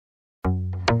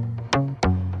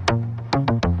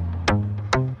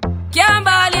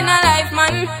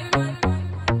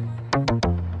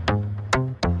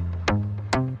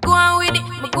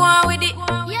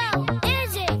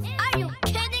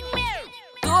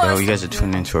Yo, you guys are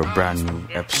tuning into a brand new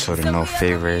episode of No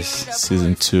Favors.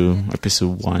 Season 2,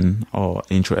 episode 1, or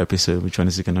intro episode. Which one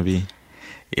is it going to be?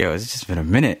 Yo, it's just been a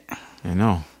minute. I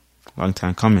know. Long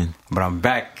time coming. But I'm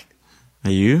back.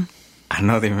 Are you? I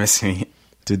know they miss me.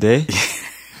 Today?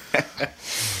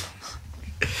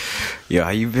 Yo,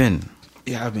 how you been?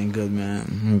 Yeah, I've been good, man.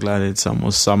 I'm glad it's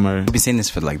almost summer. We've been saying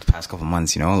this for like the past couple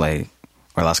months, you know, like,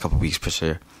 or last couple weeks for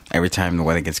sure. Every time the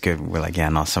weather gets good, we're like, yeah,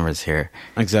 no, summer's here.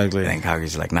 Exactly. And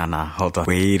Calgary's like, nah, hold on.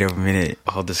 Wait a minute.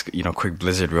 Hold this, quick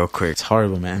blizzard real quick. It's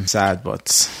horrible, man. Sad,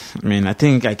 but I mean, I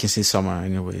think I can see summer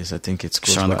anyways. I think it's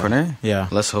close around the by. corner? Yeah.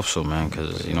 Let's hope so, man,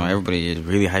 because, everybody is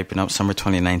really hyping up summer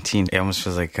 2019. It almost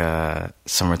feels like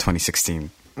summer 2016.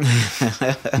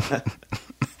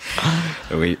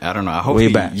 Wait, I don't know. I hope you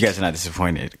guys are not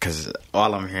disappointed, because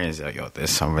all I'm hearing is, yo,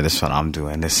 this summer, this is what I'm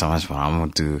doing. This summer is what I'm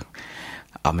going to do.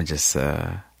 I'm going to just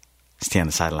stay on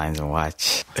the sidelines and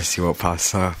watch and see what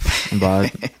pops up.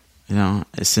 But,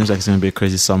 it seems like it's going to be a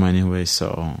crazy summer anyway,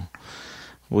 so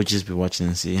we'll just be watching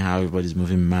and see how everybody's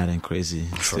moving mad and crazy.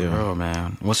 For real,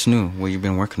 man. What's new? What you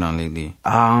been working on lately?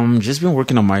 Just been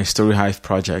working on my Story Hive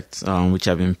project, which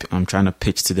I'm trying to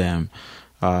pitch to them.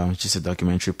 It's just a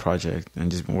documentary project,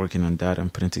 and just been working on that. I'm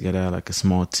putting together like a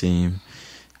small team.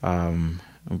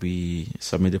 We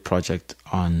submit the project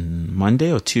on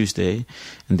Monday or Tuesday,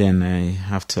 and then I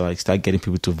have to start getting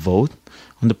people to vote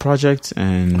on the project,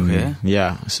 and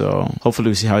so hopefully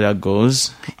we see how that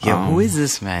goes. Who is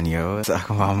this man, yo?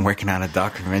 I'm working on a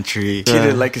documentary. Treat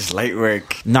it like it's light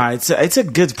work. Nah, it's a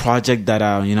good project that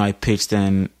I pitched,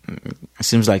 and it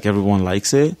seems like everyone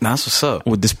likes it. That's what's up.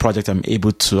 With this project, I'm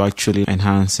able to actually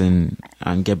enhance and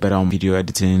get better on video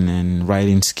editing and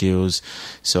writing skills.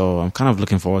 So I'm kind of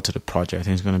looking forward to the project. I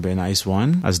think it's going to be a nice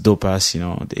one, as dope as the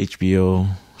HBO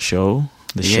show.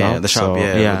 The shop, with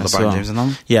LeBron James and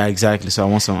them. Yeah, exactly. So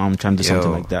I'm trying to do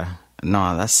something like that.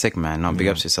 No, that's sick, man. No, big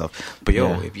ups to yourself. But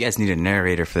if you guys need a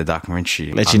narrator for the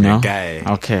documentary, let you know. Guy.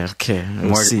 Okay.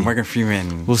 Morgan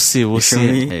Freeman. We'll see.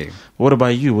 Hey. What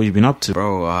about you? What you been up to,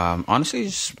 bro? Honestly,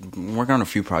 just working on a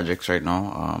few projects right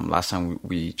now. Last time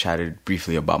we chatted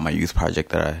briefly about my youth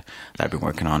project that I've been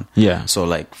working on. Yeah. So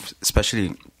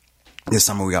especially this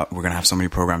summer, we're gonna have so many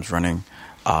programs running.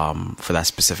 For that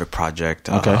specific project.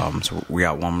 Okay. So we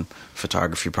got one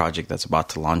photography project that's about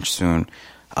to launch soon,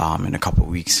 in a couple of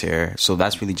weeks here. So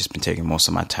that's really just been taking most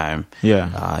of my time.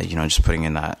 Yeah. Just putting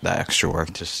in that extra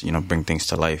work, just, bring things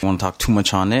to life. I don't want to talk too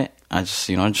much on it. I just,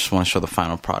 just want to show the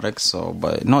final product. So,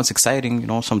 but no, it's exciting,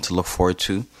 something to look forward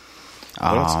to.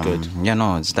 That's good. Yeah,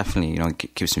 no, it's definitely,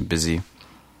 keeps me busy.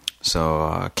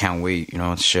 So, can't wait,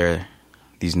 to share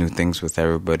these new things with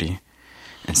everybody.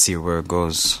 And see where it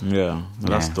goes. Yeah,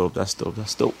 that's dope.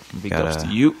 Big ups to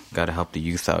you. Gotta help the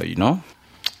youth out,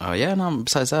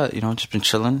 besides that, just been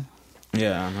chilling.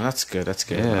 Yeah, no, that's good.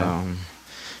 Yeah.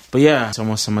 But yeah, it's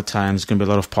almost summertime. There's going to be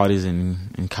a lot of parties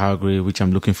in Calgary, which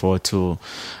I'm looking forward to.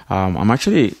 I'm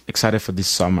actually excited for this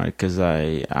summer because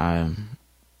I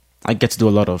get to do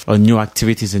a lot of new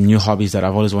activities and new hobbies that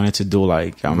I've always wanted to do.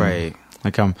 Like a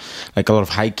lot of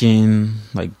hiking,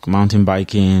 like mountain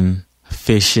biking,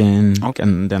 fishing,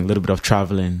 and then a little bit of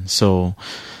traveling. So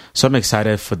I'm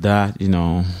excited for that,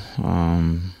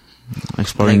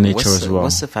 exploring nature as well.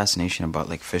 What's the fascination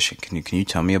about fishing? Can you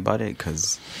tell me about it?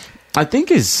 Because I think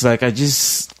it's I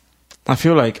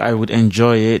feel like I would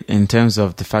enjoy it in terms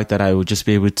of the fact that I would just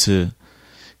be able to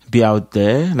be out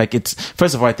there.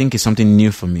 First of all, I think it's something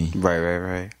new for me.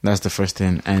 Right. That's the first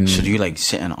thing. And so do you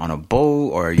sitting on a boat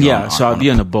or I'll be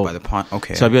on a boat by the pond?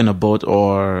 Okay. So I'll be on a boat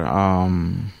or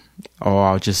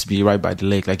I'll just be right by the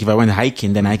lake. Like if I went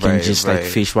hiking, then I can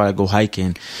fish while I go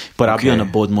hiking. But I'll be on a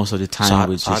boat most of the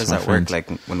time. So how does that work? Like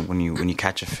when you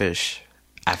catch a fish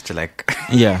after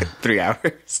 3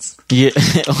 hours? Yeah,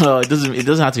 well, it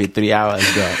doesn't have to be 3 hours,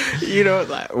 though.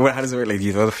 How does it work? Do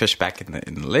you throw the fish back in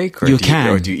the lake, or do you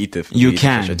eat the? You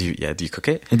can. Fish, do you cook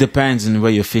it? It depends on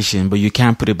where you're fishing, but you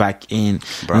can put it back in.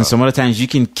 Bro. And some other times you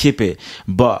can keep it,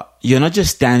 but you're not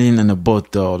just standing in a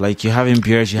boat though. Like you're having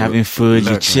beers, you're having food,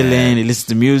 you're chilling, you listen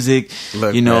to music.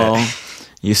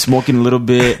 You're smoking a little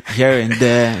bit here and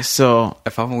there. So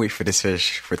if I'm gonna wait for this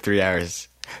fish for 3 hours,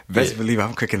 best believe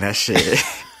I'm cooking that shit.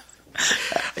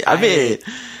 I mean,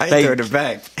 I ain't throwing it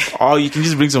back. Or you can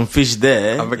just bring some fish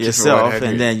there yourself,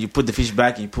 and then you put the fish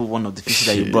back and you put one of the fish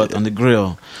that you brought on the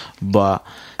grill. But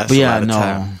I think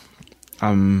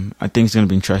it's gonna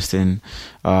be interesting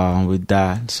with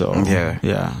that. So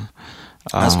yeah,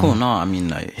 that's cool. No, I mean,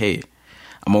 hey,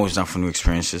 I'm always down for new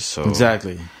experiences. So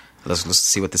exactly, let's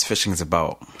see what this fishing is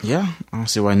about. Yeah, I don't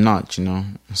see why not.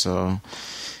 So.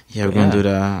 Yeah, we're gonna do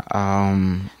that.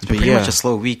 It's been pretty much a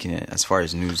slow week in it as far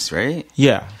as news, right?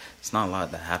 Yeah. It's not a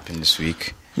lot that happened this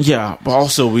week. Yeah, but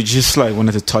also we just like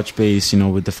wanted to touch base,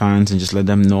 with the fans and just let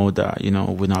them know that,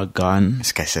 we're not gone.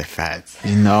 This guy said fans.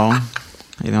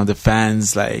 The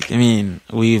fans,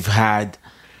 we've had...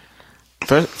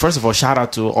 First of all, shout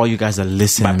out to all you guys that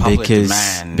listen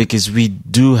because we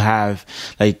do have,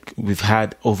 we've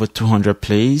had over 200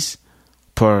 plays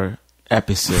per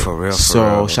episode. For real.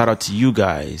 So shout out to you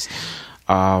guys.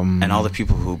 And all the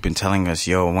people who've been telling us,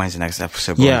 yo, when's the next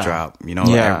episode going to drop?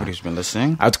 Everybody's been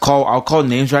listening. I'll call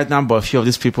names right now, but a few of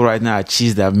these people right now are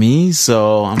cheesed at me.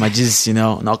 So I might just,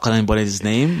 not call anybody's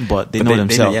name, but they know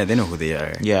themselves. They know who they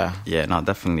are. Yeah. Yeah, no,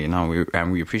 definitely. No,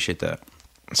 we appreciate that.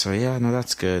 So yeah, no,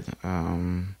 that's good.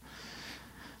 We're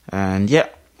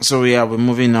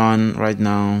moving on right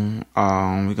now.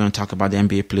 We're going to talk about the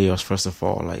NBA playoffs first of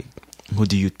all. Who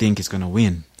do you think is going to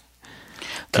win?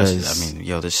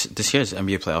 This year's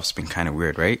NBA playoffs has been kind of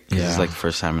weird, right? Yeah. It's the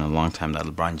first time in a long time that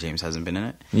LeBron James hasn't been in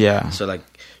it. Yeah. So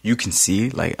you can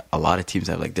see a lot of teams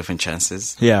have different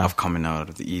chances of coming out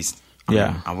of the East.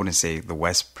 I wouldn't say the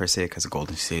West per se because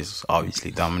Golden State is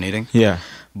obviously dominating. Yeah.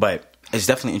 But it's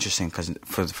definitely interesting because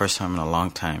for the first time in a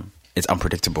long time, it's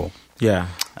unpredictable. Yeah.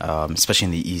 Especially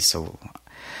in the East. So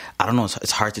I don't know.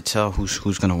 It's hard to tell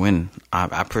who's going to win.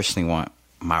 I personally want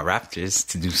my Raptors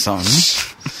to do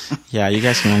something. Yeah, you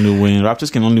guys can only win.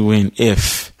 Raptors can only win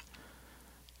if,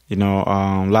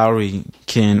 Lowry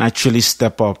can actually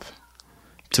step up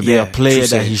to be a player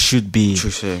that he should be.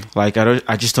 True.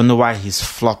 I just don't know why he's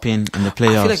flopping in the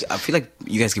playoffs. I feel like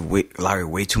you guys give Lowry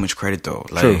way too much credit though.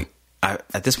 True.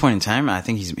 At this point in time, I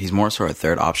think he's more sort of a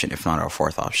third option, if not our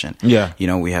fourth option. Yeah.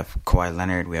 We have Kawhi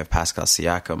Leonard, we have Pascal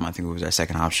Siakam. I think it was our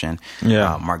second option.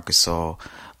 Yeah. Marc Gasol.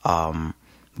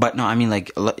 But no,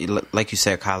 like you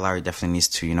said, Kyle Lowry definitely needs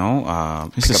to, pick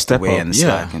up the way and the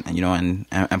slack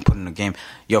and put in the game.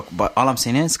 But all I'm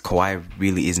saying is Kawhi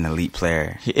really is an elite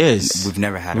player. He is. We've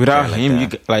never had without a player him.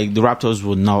 like that. The Raptors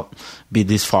would not be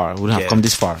this far. Wouldn't have come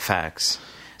this far. Facts.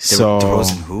 So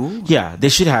DeRozan who? Yeah, they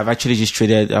should have actually just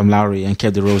traded Lowry and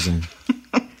kept DeRozan.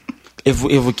 if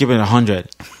we keep it 100,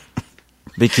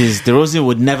 because DeRozan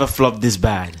would never flop this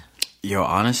bad.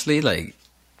 Honestly,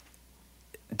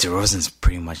 DeRozan's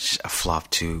pretty much a flop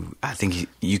too. I think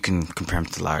you can compare him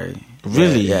to Larry.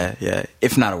 Really? Yeah.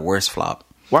 If not a worse flop.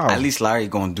 Wow. At least Larry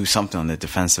going to do something on the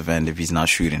defensive end if he's not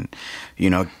shooting.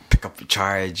 Pick up a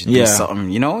charge, do something.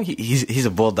 He's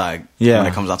a bulldog when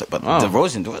it comes out to it. But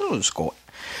DeRozan will just go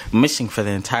missing for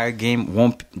the entire game.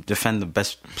 Won't defend the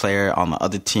best player on the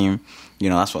other team.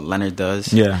 That's what Leonard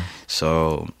does. Yeah.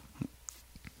 So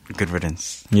good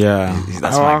riddance. Yeah,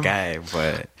 that's my guy.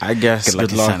 But I guess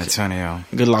good luck to San Antonio.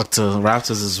 Good luck to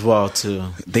Raptors as well too.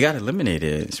 They got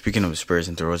eliminated. Speaking of Spurs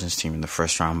and DeRozan's team in the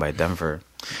first round by Denver.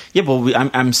 Yeah, but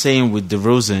I'm saying with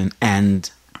DeRozan and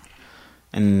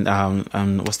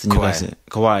what's the new guy?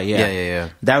 Kawhi. Yeah.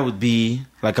 That would be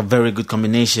a very good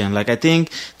combination. I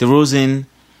think DeRozan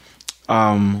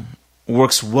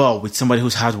works well with somebody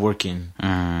who's hardworking.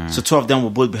 So two of them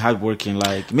will both be hardworking.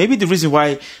 Maybe the reason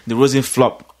why DeRozan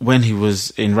flopped when he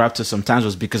was in Raptors sometimes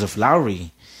was because of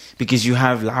Lowry. Because you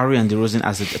have Lowry and DeRozan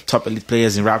as the top elite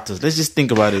players in Raptors. Let's just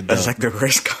think about it, though. That's the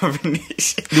worst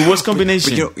combination. The worst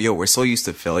combination. But we're so used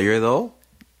to failure, though.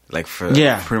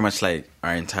 Pretty much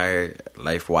our entire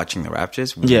life watching the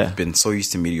Raptors, we've been so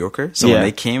used to mediocre. So when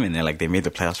they came and they made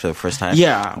the playoffs for the first time, we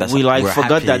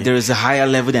forgot that there is a higher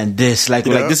level than this.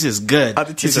 This is good.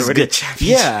 Other teams are already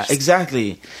champions. Yeah,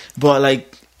 exactly. But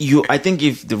I think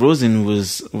if DeRozan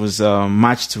was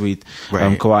matched with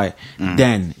Kawhi,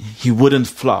 then he wouldn't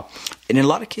flop. And in a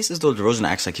lot of cases, though, DeRozan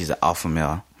acts like he's an alpha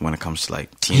male when it comes to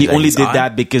teams. He only did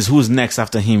that because who's next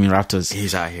after him in Raptors?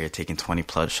 He's out here taking 20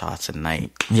 plus shots a night.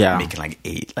 Yeah, making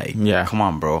 8. Come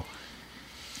on, bro.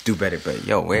 Do better, but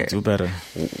where? Do better.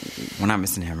 We're not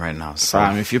missing him right now. So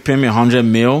if you pay me $100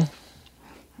 million,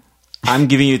 I'm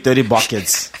giving you 30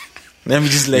 buckets. Let me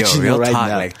just let you know right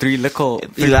now. 3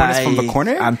 pointers from the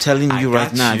corner. I'm telling you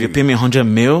right now, if you pay me $100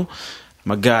 million,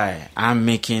 my guy, I'm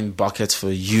making buckets for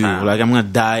you. I'm gonna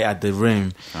die at the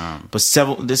rim. But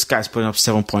this guy's putting up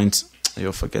 7 points.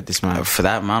 You'll forget this man. For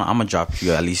that amount, I'm gonna drop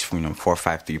you at least 4 or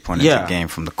 5 3-pointers a game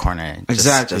from the corner.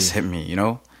 Just hit me.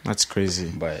 That's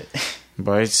crazy. But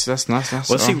that's not.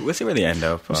 We'll see where they end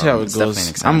up. We'll see how it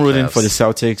goes. I'm rooting for the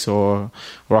Celtics or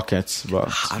Rockets,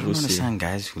 but I don't understand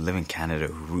guys who live in Canada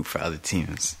who root for other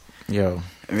teams. Yo,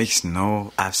 it makes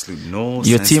absolute no sense.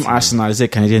 Your team Arsenal is a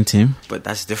Canadian team, but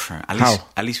that's different.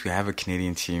 At least we have a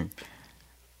Canadian team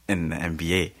in the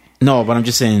NBA. No, but I'm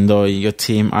just saying though, your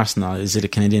team Arsenal, is it a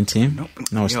Canadian team? Nope.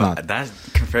 No, it's not. That's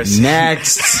comparison.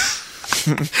 Next.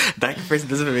 That comparison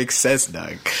doesn't make sense,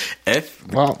 dog. If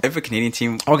a Canadian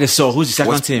team... Okay, so who's the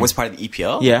second team? Was part of the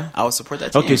EPL? Yeah. I would support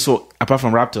that team. Okay, so apart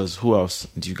from Raptors, who else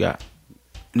do you got?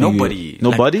 Nobody.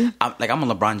 Nobody? I'm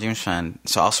a LeBron James fan,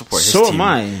 so I'll support his team. So am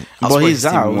I. But he's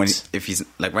out. If he's...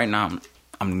 Like, right now,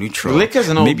 I'm neutral. The Lakers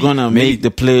are not going to make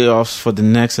the playoffs for the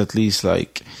next at least,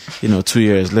 2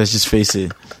 years. Let's just face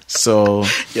it. So...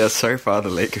 Yeah, sorry for all the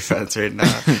Lakers fans right now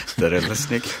that are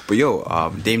listening.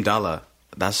 But, Dame Dollar,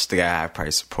 that's the guy I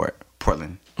probably support.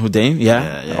 Portland. Who, Dame?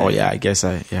 Yeah? I guess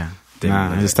he's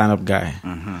a stand-up guy.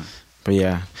 Mm-hmm. But,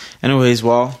 yeah. Anyways,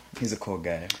 he's a cool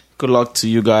guy. Good luck to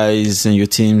you guys and your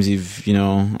teams if,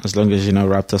 as long as you're not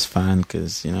Raptors fan,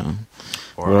 because,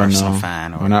 Or Arsenal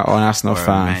fan. Or not Arsenal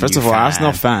fan. First of all,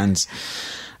 Arsenal fans,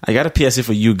 I got a PSA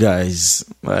for you guys.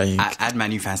 I add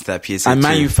Man U fans to that PSA and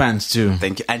Man U fans too.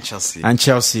 Thank you. And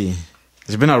Chelsea.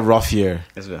 It's been a rough year.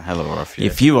 It's been a hell of a rough year.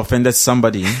 If you offended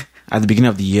somebody at the beginning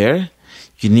of the year,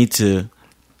 you need to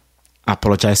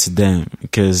apologize to them,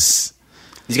 because...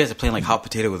 These guys are playing like hot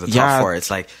potato with the top four.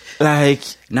 It's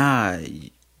nah...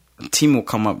 Team will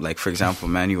come up, for example,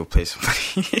 Man U will play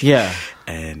somebody. Yeah.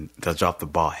 And they'll drop the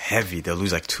ball heavy. They'll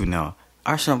lose 2-0.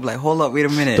 Arsenal will be like, hold up, wait a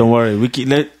minute. Don't worry.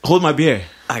 Hold my beer.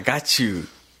 I got you.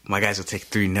 My guys will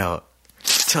take 3-0.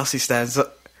 Chelsea stands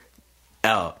up.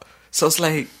 L. So it's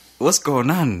like, what's going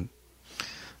on?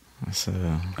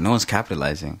 No one's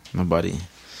capitalizing. Nobody.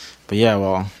 But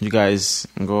yeah, you guys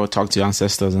go talk to your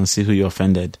ancestors and see who you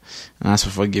offended and ask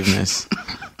for forgiveness.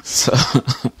 So...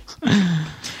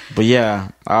 But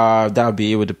yeah, that'll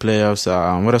be it with the playoffs.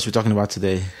 What else are we talking about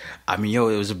today? I mean, it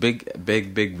was a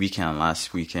big weekend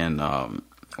last weekend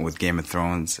with Game of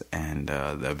Thrones and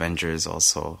the Avengers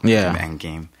also. Yeah. The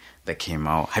Endgame that came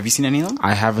out. Have you seen any of them?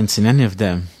 I haven't seen any of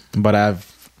them, but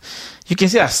you can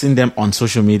see I've seen them on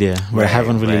social media, but I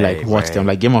haven't really watched them.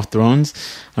 Like Game of Thrones,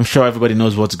 I'm sure everybody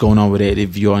knows what's going on with it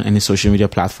if you're on any social media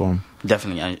platform.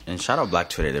 Definitely, and shout out Black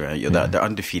Twitter. They're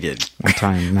undefeated. One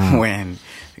time now. When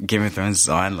Game of Thrones is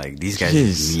on, these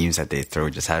guys' memes that they throw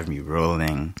just have me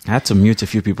rolling. I had to mute a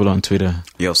few people on Twitter.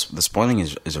 The spoiling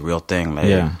is a real thing.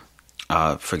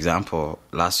 For example,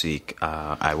 last week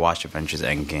I watched Avengers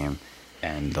Endgame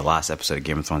and the last episode of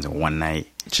Game of Thrones in one night.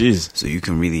 Jeez. So you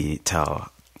can really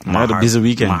tell. I had a busy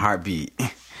weekend. My heartbeat. You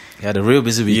had a real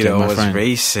busy weekend, my friend. It was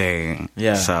racing.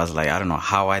 Yeah. So I was like, I don't know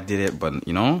how I did it, but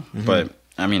Mm-hmm. But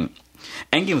I mean,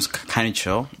 Endgame was kind of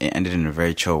chill. It ended in a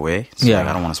very chill way. So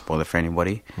I don't want to spoil it for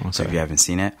anybody. Okay. So if you haven't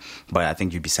seen it, but I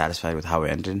think you'd be satisfied with how it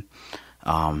ended.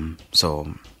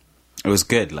 So it was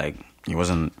good. It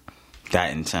wasn't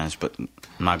that intense, but I'm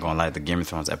not gonna lie, the Game of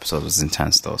Thrones episode was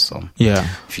intense though. So yeah,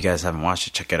 if you guys haven't watched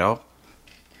it, check it out.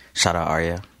 Shout out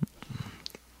Arya.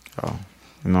 Oh.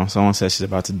 Someone says she's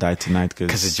about to die tonight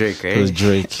because of Drake, right? Because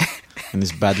Drake and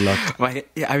his bad luck.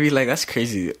 That's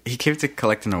crazy. He came to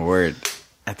collect an award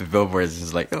at the billboards.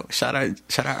 He's like, oh, shout out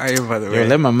Arya, by the way.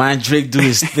 Let my man Drake do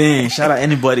his thing. Shout out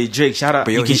anybody, Drake. Shout out.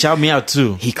 You can shout me out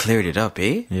too. He cleared it up,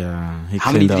 eh? Yeah.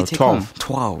 How many did he take 12.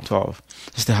 12.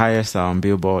 It's the highest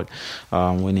Billboard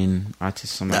winning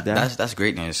artist, something like that. That's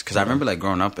great news, because I remember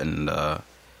growing up and I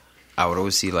would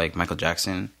always see Michael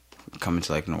Jackson coming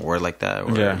to an award like that,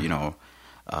 or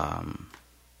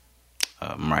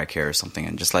Mariah Carey or something,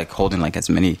 and just holding as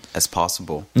many as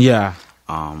possible. Yeah.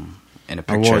 In a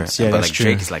picture. Awards, yeah, but that's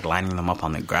Drake true. is lining them up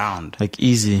on the ground.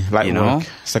 Easy, light work.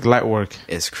 It's light work.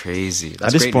 It's crazy.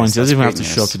 At this point, he doesn't even have to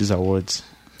show up to these awards.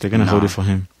 They're gonna hold it for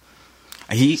him.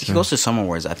 He goes to some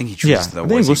awards. I think he chooses the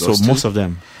awards. I think he goes to most of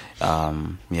them.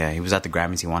 He was at the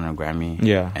Grammys. He wanted a Grammy.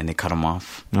 Yeah. And they cut him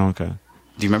off. Oh, okay.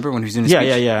 Do you remember when he was doing his speech?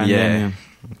 Yeah. Yeah.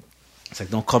 It's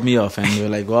don't cut me off. And you're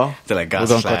like, well, they're we're going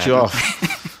to cut you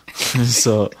off.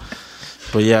 So,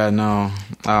 but yeah, no.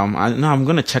 I'm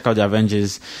going to check out the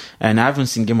Avengers. And I haven't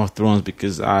seen Game of Thrones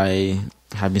because I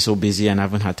have been so busy and I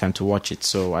haven't had time to watch it.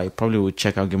 So I probably will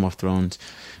check out Game of Thrones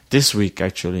this week,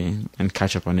 actually, and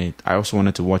catch up on it. I also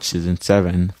wanted to watch season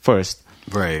 7 first.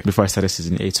 Right. Before I started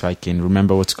season 8 so I can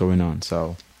remember what's going on.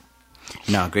 So...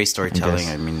 No, great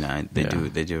storytelling.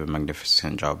 They do a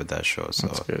magnificent job with that show. So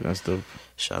that's good. That's dope.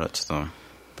 Shout out to them.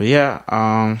 But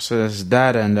yeah, so there's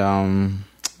that, and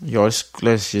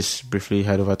let's just briefly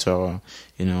head over to our,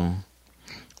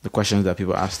 the questions that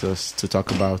people asked us to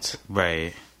talk about.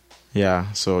 Right.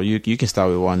 Yeah. So you can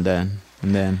start with one then,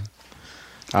 and then.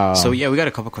 So yeah, we got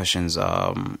a couple questions.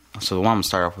 So the one I'm gonna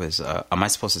start off with is, am I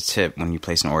supposed to tip when you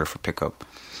place an order for pickup?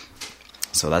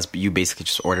 So that's you basically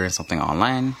just ordering something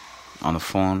online, on the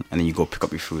phone, and then you go pick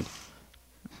up your food.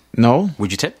 No.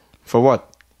 Would you tip? For what?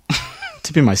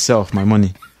 Tipping myself, my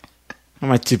money. What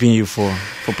am I tipping you for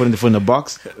putting the food in the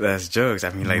box? That's jokes.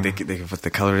 I mean, they could put the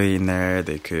cutlery in there.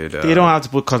 They could. They don't have to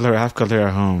put cutlery. I have cutlery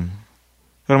at home.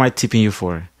 What am I tipping you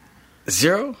for?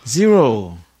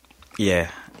 Zero.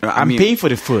 Yeah. I'm paying for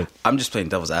the food. I'm just playing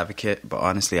devil's advocate, but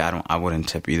honestly, I wouldn't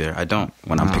tip either. I don't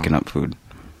when I'm picking up food.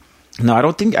 No, I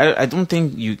don't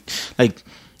think you like.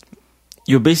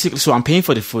 You're basically, so I'm paying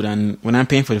for the food, and when I'm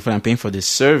paying for the food, I'm paying for the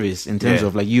service in terms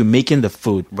of like you making the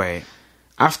food. Right.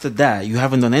 After that, you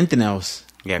haven't done anything else.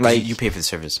 Yeah, like you pay for the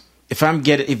service. If I'm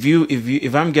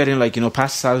getting like, you know,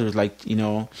 past salary with like, you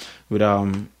know, with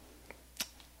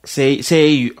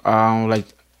say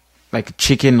like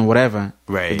chicken or whatever.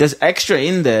 Right. If there's extra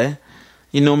in there,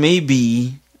 you know,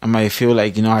 maybe I might feel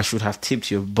like, you know, I should have tipped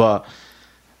you, but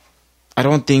I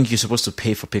don't think you're supposed to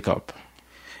pay for pickup.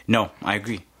 No, I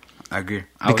agree.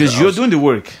 Because you're doing the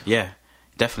work. Yeah,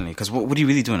 definitely. Because what are you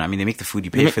really doing? I mean, they make the food,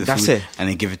 you pay for the food, and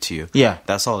they give it to you. Yeah,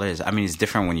 that's all it is. I mean, it's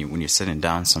different when you're sitting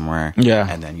down somewhere. Yeah,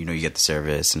 and then, you know, you get the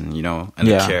service and, you know, and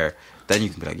the care. Then you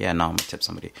can be like, yeah, now I'm gonna tip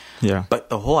somebody. Yeah. But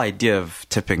the whole idea of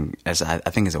tipping, I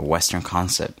think, is a Western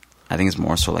concept. I think it's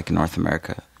more so like in North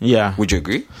America. Yeah. Would you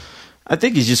agree? I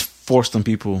think it's just forced on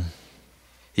people.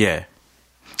 Yeah,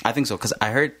 I think so. Because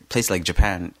I heard places like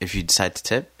Japan, if you decide to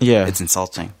tip, it's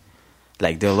insulting.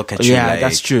 Like, they'll look at you like... Yeah,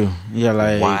 that's true. Yeah,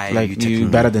 like you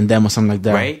better than them or something like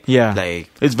that. Right? Yeah.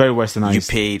 Like, it's very westernized. You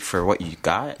paid for what you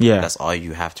got. Yeah. That's all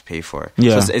you have to pay for.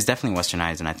 Yeah. So it's definitely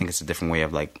westernized, and I think it's a different way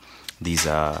of, like, these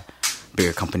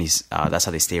bigger companies. That's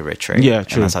how they stay rich, right? Yeah,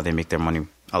 true. And that's how they make their money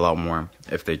a lot more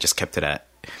if they just kept it at...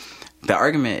 The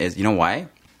argument is, you know why?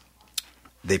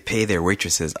 They pay their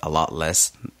waitresses a lot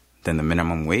less than the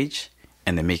minimum wage,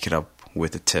 and they make it up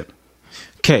with a tip.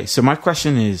 Okay, so my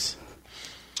question is...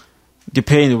 You're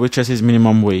paying the waitresses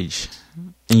minimum wage,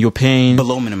 and you're paying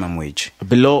below minimum wage.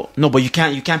 No, but you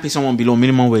can't pay someone below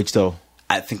minimum wage though.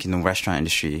 I think in the restaurant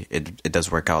industry, it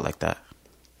does work out like that.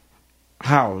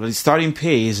 How? The starting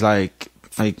pay is like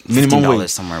minimum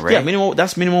wage somewhere, right? Yeah, minimum.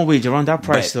 That's minimum wage around that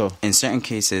price though. In certain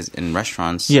cases, in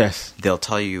restaurants, yes, they'll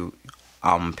tell you,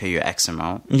 pay you X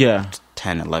amount. Yeah,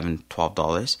 $10, $11,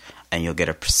 $12, and you'll get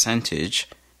a percentage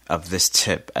of this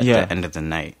tip at the end of the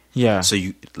night. Yeah. So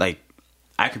you like.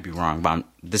 I could be wrong, but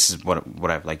this is what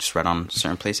I've like just read on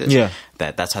certain places. Yeah,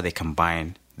 that's how they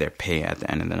combine their pay at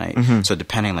the end of the night. Mm-hmm. So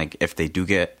depending, like if they do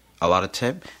get a lot of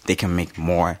tip, they can make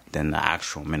more than the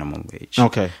actual minimum wage.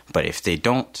 Okay, but if they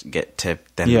don't get tip,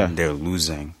 then they're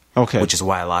losing. Okay, which is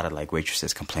why a lot of like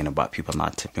waitresses complain about people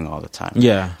not tipping all the time.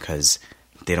 Yeah, because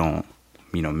they don't,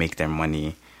 you know, make their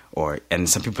money. And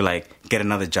some people like get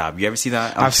another job. You ever see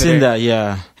that? I've seen that.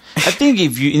 Yeah, I think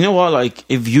if you know what, like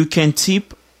if you can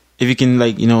tip. If you can,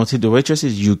 like, you know, tip the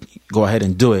waitresses, you go ahead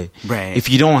and do it. Right. If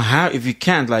you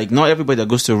can't, like, not everybody that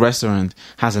goes to a restaurant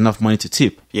has enough money to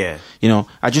tip. Yeah. You know,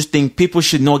 I just think people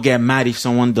should not get mad if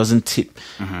someone doesn't tip.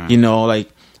 Mm-hmm. You know, like,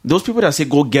 those people that say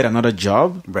go get another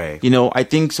job. Right. You know, I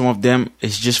think some of them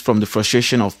is just from the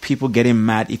frustration of people getting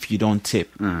mad if you don't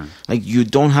tip. Mm. Like, you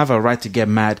don't have a right to get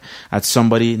mad at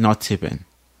somebody not tipping.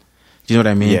 Do you know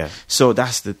what I mean? Yeah. So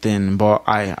that's the thing. But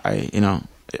I you know,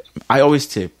 I always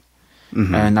tip.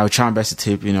 Mm-hmm. And I'll try my best to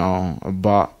tip, you know.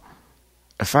 But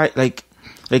if I like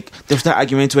there was that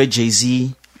argument where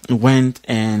Jay-Z went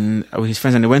and with his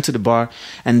friends, and they went to the bar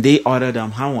and they ordered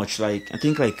how much? Like I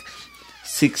think like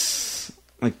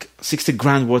 60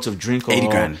 grand worth of drink or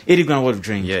 80 grand worth of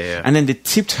drink. Yeah. And then they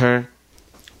tipped her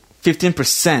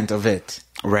 15% of it.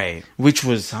 Right. Which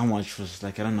was how much was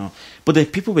like I don't know. But the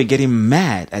people were getting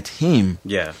mad at him.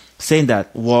 Yeah. Saying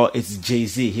that, well, it's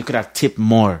Jay-Z. He could have tipped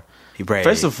more. Right.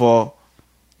 First of all,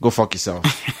 go fuck yourself.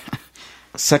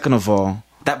 Second of all,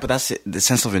 but that's it, the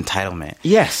sense of entitlement.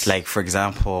 Yes. Like for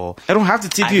example, I don't have to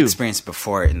tip you. I've experienced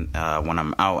before when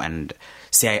I'm out and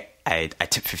say I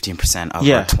tip 15% of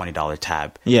a $20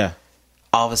 tab. Yeah.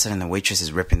 All of a sudden, the waitress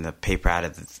is ripping the paper out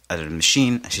of the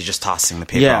machine. And she's just tossing the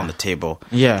paper on the table.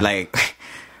 Yeah. Like,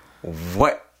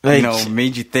 what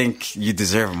made you think you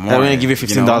deserve more? I'm gonna give you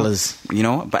 $15. You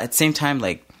know, but at the same time,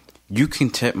 like. You can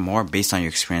tip more based on your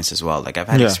experience as well. Like I've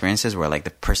had experiences where like the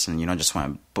person, you know, just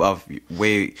went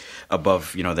way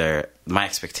above, you know, my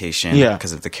expectation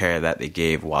because of the care that they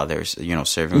gave while they're, you know,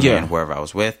 serving me and whoever I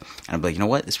was with. And I'm like, you know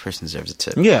what, this person deserves a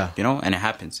tip. Yeah, you know, and it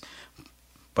happens.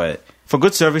 But for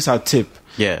good service, I'll tip.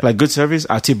 Yeah, like good service,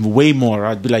 I'll tip way more.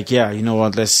 I'd be like, yeah, you know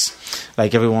what, let's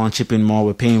like everyone chipping more.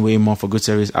 We're paying way more for good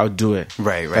service. I'll do it.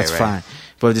 Right. That's fine.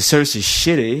 But if the service is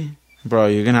shitty. Bro,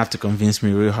 you're gonna have to convince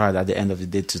me real hard at the end of the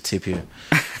day to tip you.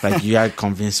 Like you gotta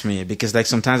convince me because like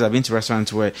sometimes I've been to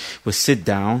restaurants where we sit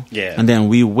down and then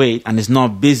we wait and it's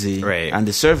not busy and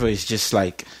the server is just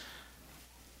like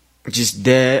just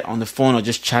there on the phone or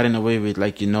just chatting away with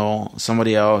like, you know,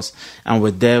 somebody else and we're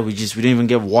there, we don't even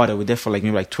get water. We're there for like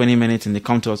maybe like 20 minutes and they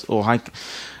come to us, oh hi,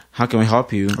 How can we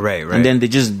help you? Right. And then they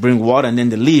just bring water and then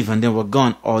they leave and then we're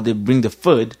gone. Or they bring the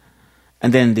food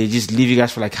and then they just leave you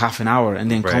guys for like half an hour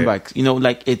and then come back. You know,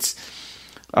 like it's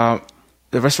the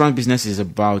restaurant business is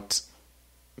about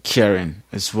caring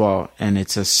as well, and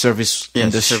it's a service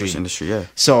industry. Service industry, yeah.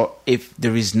 So if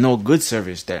there is no good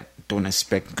service there, don't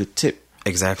expect good tip.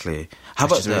 Exactly. How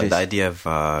about the idea of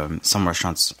some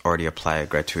restaurants already apply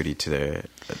gratuity to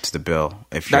the bill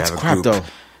if you have a crap, group though.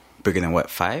 Bigger than what,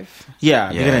 5?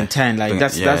 Yeah, bigger than 10. Like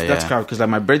that's crap. Because like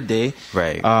my birthday,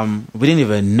 right? We didn't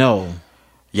even know.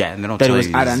 Yeah, and they don't that tell it was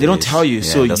you. And they don't tell you.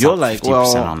 So you're like,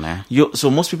 well, on there. So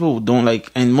most people don't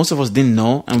like, and most of us didn't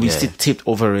know, and we still tipped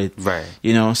over it. Right.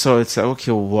 You know, so it's like,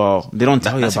 okay, well, they don't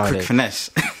tell you about it. That's a quick finesse.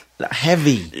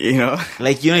 Heavy. You know?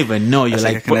 Like, you don't even know. You're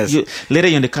like later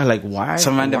you're in the car, like, why is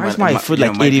my food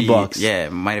like $80? Yeah,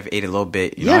 might have ate a little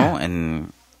bit, you know,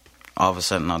 and all of a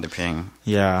sudden now they're paying.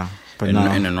 Yeah. But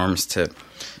an enormous tip.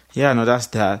 Yeah, no, that's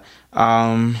that.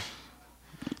 And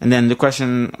then the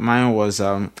question mine was,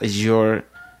 is your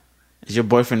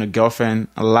boyfriend or girlfriend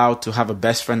allowed to have a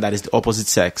best friend that is the opposite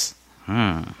sex?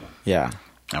 Yeah.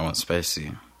 I want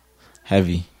spicy.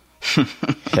 Heavy.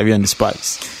 Heavy on the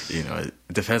spice. You know, it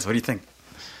depends. What do you think?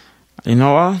 You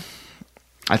know what?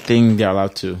 I think they're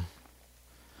allowed to.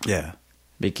 Yeah.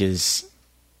 Because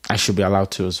I should be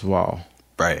allowed to as well.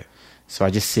 Right. So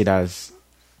I just see it as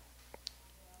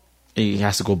it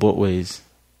has to go both ways.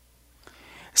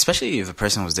 Especially if the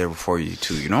person was there before you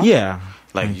too, you know? Yeah.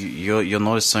 Like you'll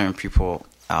notice certain people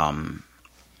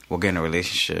will get in a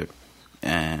relationship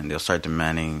and they'll start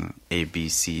demanding A, B,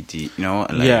 C, D, you know?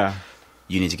 And like,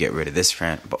 you need to get rid of this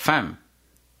friend. But fam,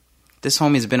 this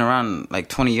homie's been around like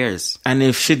 20 years. And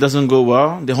if shit doesn't go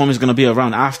well, the homie's gonna be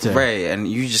around after. Right, and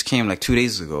you just came like 2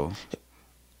 days ago.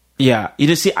 Yeah. You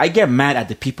just see, I get mad at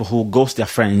the people who ghost their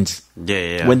friends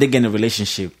when they get in a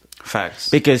relationship. Facts.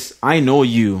 Because I know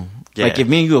you. Yeah. Like if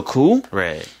me and you are cool.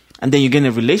 Right. And then you get in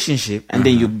a relationship and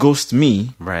then you ghost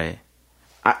me. Right.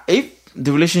 If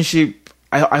the relationship,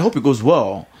 I hope it goes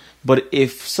well. But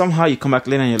if somehow you come back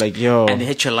later and you're like, yo. And they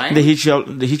hit your line? They hit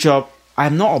you up.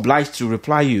 I'm not obliged to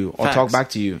reply you or talk back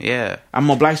to you. Yeah. I'm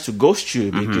obliged to ghost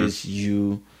you because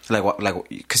you. Like what? Like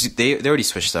because they already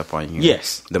switched up on you.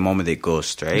 Yes. The moment they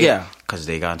ghost, right? Yeah. Because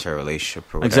they got into a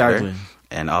relationship or whatever. Exactly.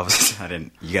 And all of a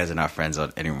sudden, you guys are not friends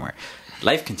anymore.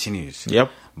 Life continues. Yep.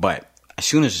 But as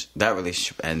soon as that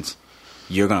relationship ends,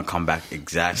 you're gonna come back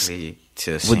exactly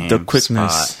to the same with the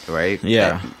quickness, spot, right?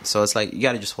 Yeah. So it's like you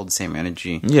got to just hold the same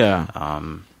energy. Yeah.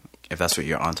 If that's what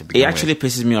you're on to begin with. It actually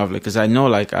pisses me off, like, because I know,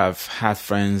 like, I've had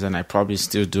friends, and I probably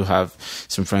still do have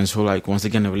some friends who, like, once they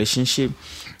get in a relationship,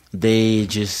 they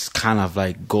just kind of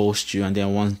like ghost you, and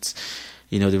then once,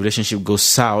 you know, the relationship goes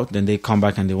south, then they come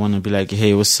back and they want to be like,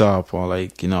 hey, what's up? Or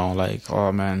like, you know, like,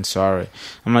 oh man, sorry.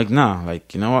 I'm like, nah,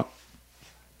 like, you know what?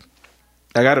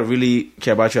 I gotta really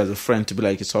care about you as a friend to be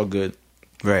like, it's all good.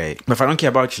 Right. But if I don't care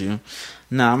about you,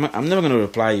 nah, I'm never gonna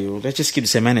reply you. Let's just keep the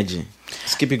same energy.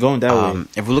 Just keep it going that way.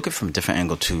 If we look at it from a different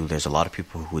angle too, there's a lot of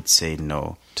people who would say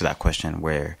no to that question,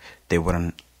 where they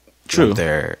wouldn't want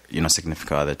their, you know,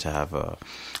 significant other to have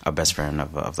a best friend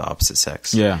of the opposite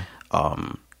sex. Yeah.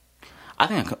 I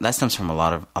think that stems from a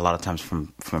lot of times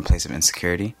from a place of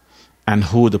insecurity, and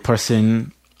who the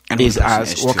person is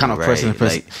as what kind of person.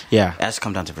 Like, yeah, it has to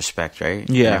come down to respect, right?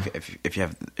 Yeah. If you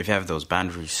have those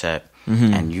boundaries set,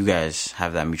 and you guys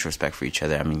have that mutual respect for each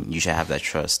other, I mean, you should have that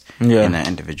trust in that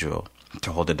individual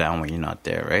to hold it down when you're not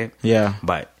there, right? Yeah.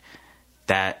 But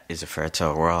that is a fairy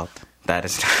tale world. That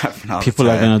is not happening all the People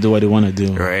time. are gonna do what they want to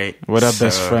do, right? Whether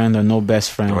best friend or no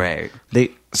best friend, right?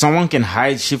 Someone can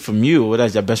hide shit from you, whether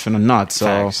it's your best friend or not. So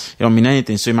Facts. it don't mean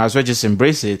anything. So you might as well just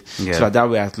embrace it. Yeah. So that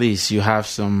way, at least you have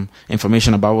some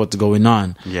information about what's going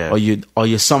on. Yeah. Or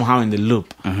you're somehow in the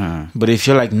loop. But if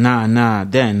you're like nah,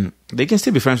 then they can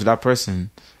still be friends with that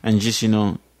person and just, you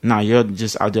know, you're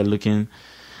just out there looking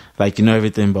like you know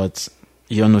everything, but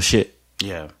you don't know shit.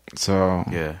 Yeah. So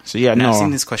I've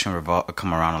seen this question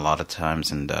come around a lot of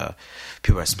times, and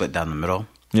people are split down the middle.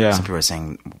 Yeah. Some people are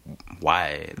saying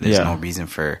why there's no reason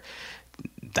for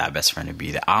that best friend to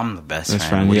be there. I'm the best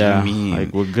friend. What do you mean?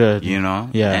 Like, we're good. You know?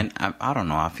 Yeah. And I don't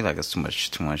know. I feel like it's too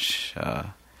much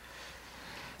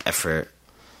effort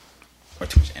or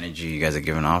too much energy you guys are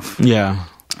giving off. Yeah.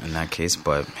 In that case,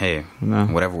 but hey,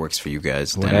 whatever works for you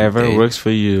guys. Whatever works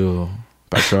for you,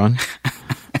 patron.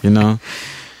 You know.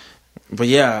 But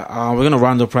yeah, we're gonna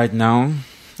round up right now.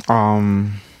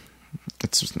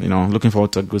 It's, you know, looking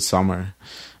forward to a good summer.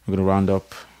 We're gonna round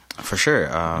up for sure.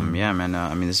 Yeah, man.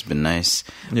 I mean, this has been nice.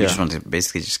 We just wanted to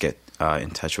basically just get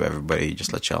in touch with everybody.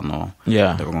 Just let y'all know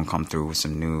that we're gonna come through with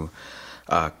some new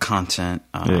content.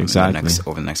 Exactly.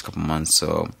 Over the next couple months.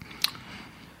 So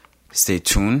stay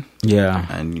tuned. Yeah.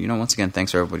 And, once again,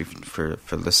 thanks everybody for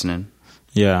listening.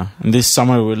 Yeah. And this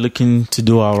summer, we're looking to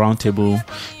do our roundtable,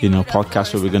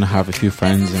 podcast where we're going to have a few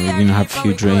friends and we're going to have a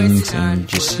few drinks and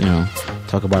just,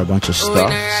 talk about a bunch of stuff.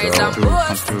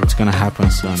 So it's going to happen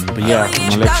soon. But yeah, I'm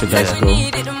going to let you guys go.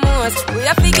 And, I'm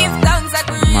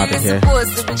out of here.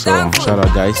 So shout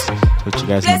out, guys. Talk to you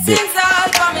guys in a bit.